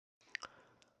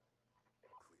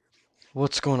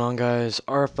What's going on, guys?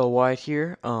 RFLwhyit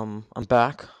here. I'm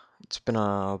back. It's been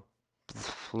a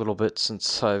little bit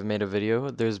since I've made a video.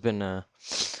 There's been a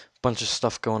bunch of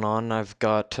stuff going on. I've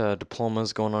got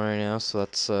diplomas going on right now, so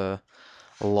that's a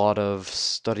lot of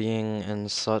studying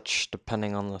and such,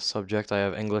 depending on the subject. I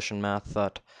have English and math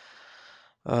that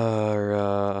are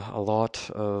a lot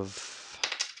of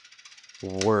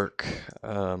work,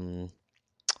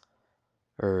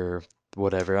 or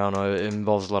whatever. I don't know. It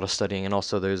involves a lot of studying, and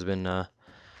also there's been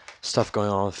stuff going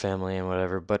on with family and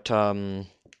whatever. But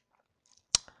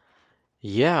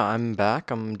yeah, I'm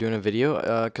back. I'm doing a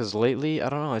video 'cause lately, I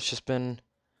don't know, it's just been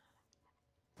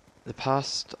the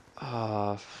past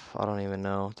I don't even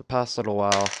know. The past little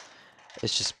while,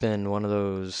 it's just been one of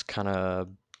those kind of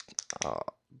uh,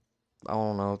 I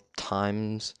don't know,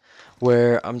 times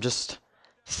where I'm just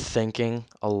thinking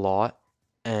a lot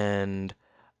and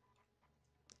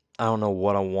I don't know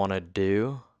what I want to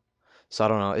do. So I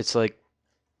don't know. It's like,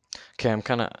 okay, I'm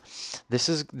kind of this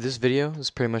video is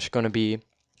pretty much going to be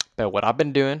about what I've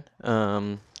been doing,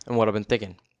 and what I've been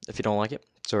thinking. If you don't like it,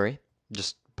 sorry.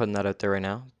 Just putting that out there right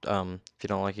now. If you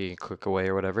don't like it, you can click away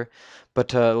or whatever.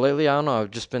 But lately, I don't know.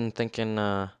 I've just been thinking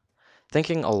a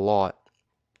lot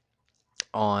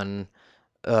on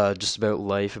just about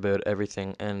life, about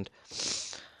everything, and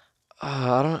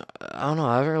I don't know.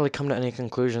 I haven't really come to any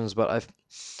conclusions, but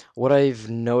what I've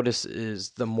noticed is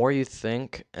the more you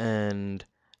think and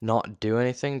not do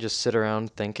anything, just sit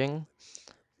around thinking,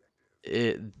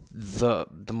 it the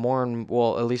more and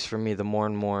well, at least for me, the more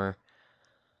and more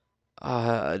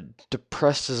uh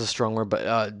depressed is a strong word, but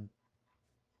I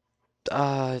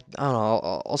don't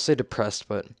know, I'll say depressed,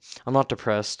 but I'm not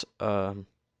depressed,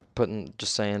 putting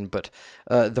just saying, but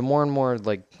the more and more,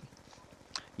 like,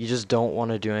 you just don't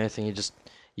want to do anything,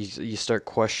 you start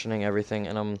questioning everything,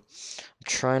 and I'm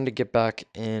trying to get back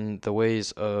in the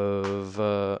ways of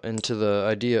into the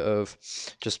idea of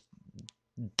just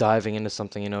diving into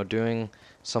something, doing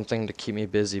something to keep me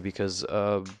busy, because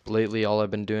lately all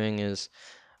I've been doing is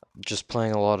just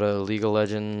playing a lot of League of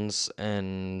Legends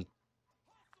and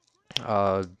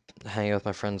uh, hanging out with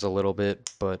my friends a little bit,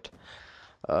 but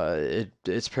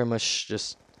it's pretty much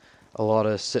just a lot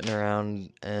of sitting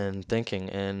around and thinking.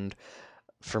 And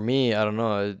for me, I don't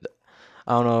know.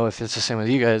 I don't know if it's the same with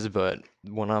you guys, but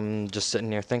when I'm just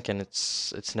sitting here thinking,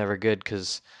 it's never good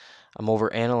because I'm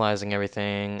over analyzing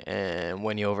everything, and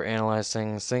when you overanalyze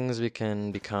things, things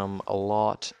can become a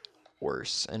lot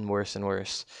worse and worse and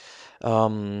worse.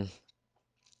 Um,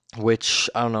 which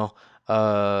I don't know.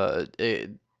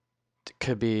 It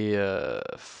could be a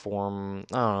form.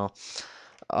 I don't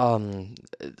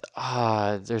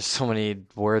know. There's so many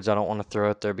words I don't want to throw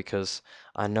out there because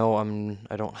I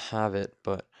don't have it,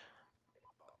 but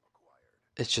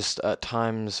it's just at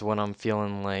times when I'm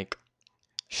feeling like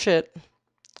shit.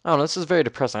 I don't know. This is very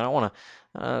depressing. I don't want to.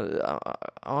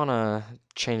 I want to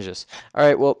change this. All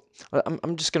right. Well,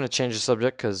 I'm just gonna change the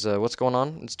subject because what's going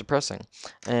on? It's depressing,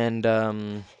 and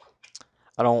I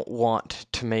don't want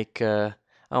to make. I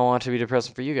don't want it to be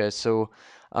depressing for you guys. So,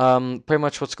 pretty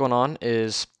much what's going on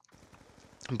is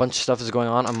a bunch of stuff is going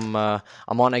on.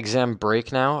 I'm on exam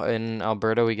break now in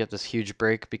Alberta. We get this huge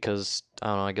break because I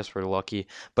don't know. I guess we're lucky.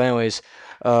 But anyways,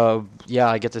 yeah,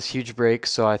 I get this huge break.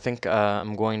 So I think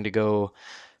I'm going to go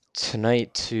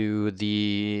tonight to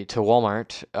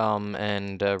Walmart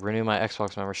and renew my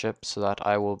Xbox membership so that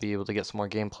I will be able to get some more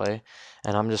gameplay.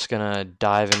 And I'm just gonna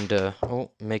dive into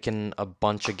making a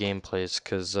bunch of gameplays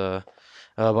because a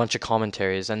bunch of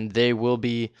commentaries, and they will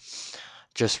be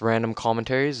just random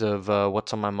commentaries of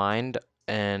what's on my mind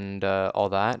and all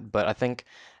that. But I think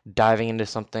diving into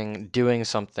something, doing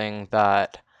something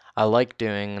that I like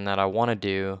doing and that I want to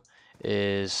do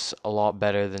is a lot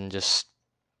better than just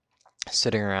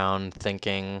sitting around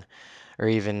thinking, or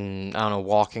even, I don't know,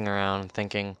 walking around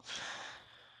thinking.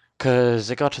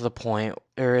 Because it got to the point,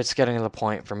 or it's getting to the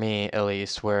point for me at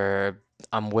least, where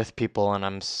I'm with people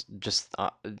and just,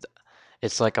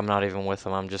 it's like I'm not even with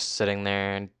them. I'm just sitting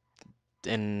there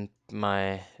in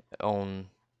my own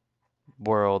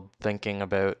world thinking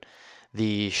about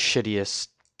the shittiest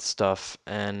stuff.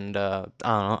 And I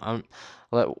don't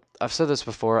know. I've said this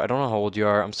before. I don't know how old you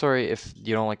are. I'm sorry if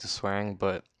you don't like the swearing,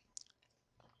 but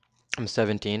I'm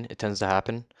 17. It tends to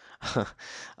happen.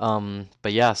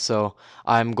 But yeah, so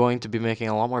I'm going to be making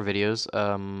a lot more videos.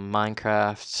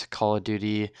 Minecraft, Call of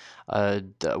Duty.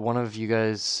 One of you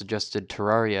guys suggested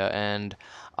Terraria, and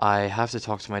I have to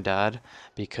talk to my dad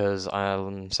because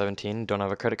I'm 17, don't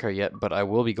have a credit card yet, but I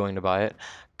will be going to buy it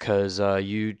because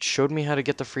you showed me how to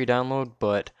get the free download,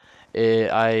 but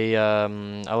I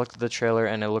looked at the trailer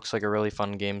and it looks like a really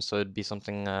fun game, so it'd be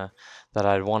something that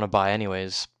I'd want to buy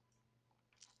anyways.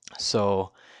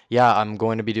 So yeah, I'm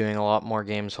going to be doing a lot more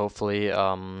games hopefully.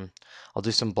 I'll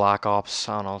do some Black Ops.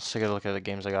 I don't know. Let's take a look at the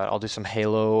games I got. I'll do some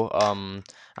Halo. I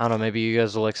don't know. Maybe you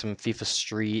guys will like some FIFA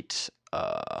Street.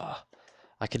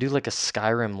 I could do like a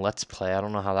Skyrim Let's Play. I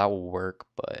don't know how that will work,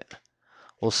 but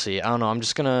we'll see. I don't know. I'm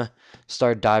just gonna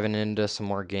start diving into some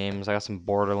more games. I got some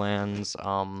Borderlands.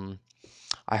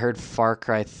 I heard Far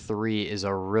Cry 3 is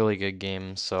a really good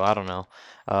game, so I don't know.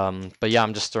 But yeah,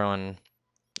 I'm just throwing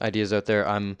ideas out there.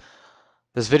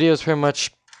 This video is pretty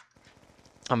much,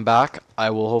 I'm back. I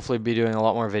will hopefully be doing a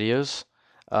lot more videos,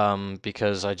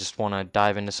 because I just want to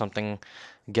dive into something,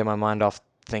 get my mind off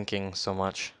thinking so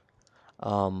much.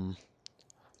 Um,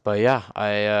 but yeah,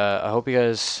 I hope you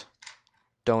guys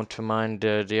don't mind,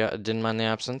 didn't mind the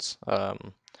absence.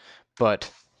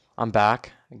 But I'm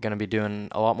back. Gonna be doing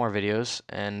a lot more videos,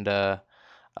 and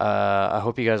I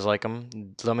hope you guys like them.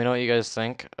 Let me know what you guys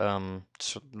think.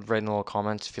 Just write in the little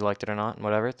comments if you liked it or not, and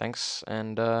whatever. Thanks,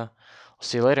 and I'll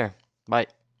see you later. Bye.